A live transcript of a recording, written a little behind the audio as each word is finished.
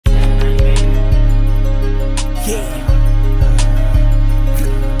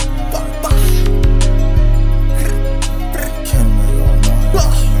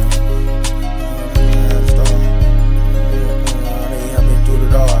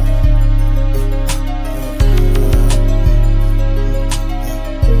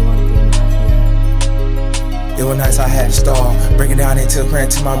nights I had to starve. Breaking down into praying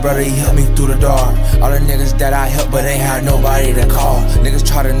to my brother, he helped me through the dark. All the niggas that I helped, but ain't had nobody to call. Niggas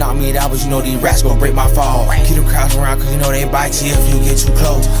try to knock me down, but you know these rats gon' break my fall. Keep them crowds around, cause you know they bite you if you get too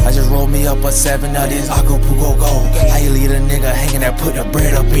close. I just rolled me up a 7 of this Acapulco Gold. How you leave a nigga hanging that put the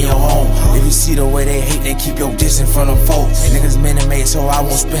bread up in your home? If you see the way they hate, they keep your distance from them folks. Niggas minute made, so I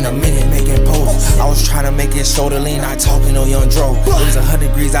won't spend a minute making posts. I was trying to make it shoulder lean, not talking no young Dro. It was 100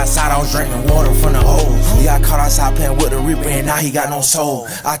 degrees outside, I was drinking water from the hole. He got caught outside playing with the Reaper, and now he got no soul.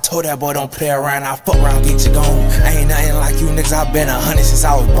 I told that boy don't play around, I fuck around, get you gone. I ain't nothing like you niggas, I been 100 since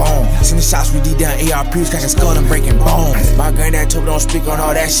I was born. Seen the shots we did down ARPs, catching skull and breaking bones. My granddad told me don't speak on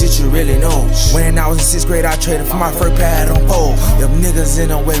all that shit you really know. When I was in 6th grade, I traded for my first pad on pole. If niggas in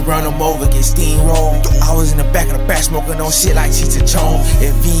the way, run them over, get steamrolled. I was in the back of the back smoking on shit like Cheech and Chong.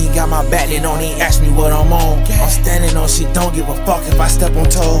 If he ain't got my back, then don't even ask me what I'm on. I'm standing on shit, don't give a fuck if I step on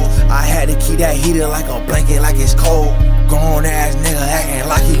toes. I had to keep that heater like a blanket, like it's cold. Grown ass nigga acting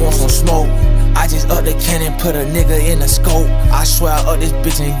like he wants some smoke. I just up the cannon, put a nigga in the scope. I swear I up this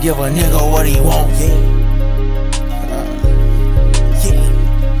bitch and give a nigga what he want.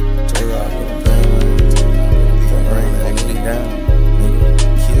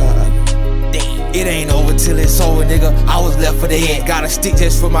 It ain't over till it's over, nigga. I was left for the end. Got a stick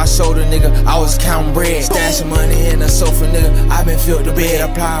just for my shoulder, nigga. I was counting bread, stashing money in the sofa, nigga. I been filled to bed,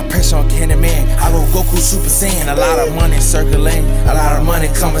 applying pressure on Candyman. I go Goku Super Saiyan. A lot of money circulating, a lot of money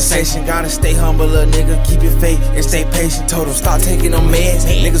conversation. Gotta stay humble, little nigga. Keep your faith and stay patient. Told him stop taking them meds.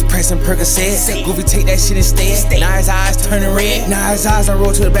 Niggas pressing Percocet. Goofy take that shit instead. Now his eyes turning red. Now his eyes done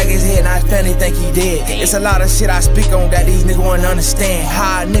roll to the back of his head. Now his family think he dead. It's a lot of shit I speak on that these niggas won't understand.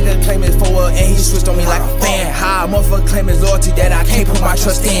 How a nigga claim his forward and he switched on me like a fan. How a motherfucker claim his loyalty that I can't put my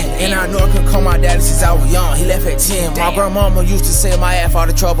trust in. And I know I couldn't call my daddy since I was young. He left at 10. My grandmama used to say my ass all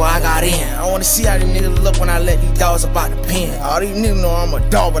the trouble I got in. I wanna see how these niggas look when I let these dogs about the pen. All these niggas know I'm a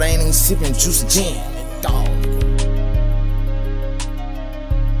dog, but I ain't even sipping juice and gin.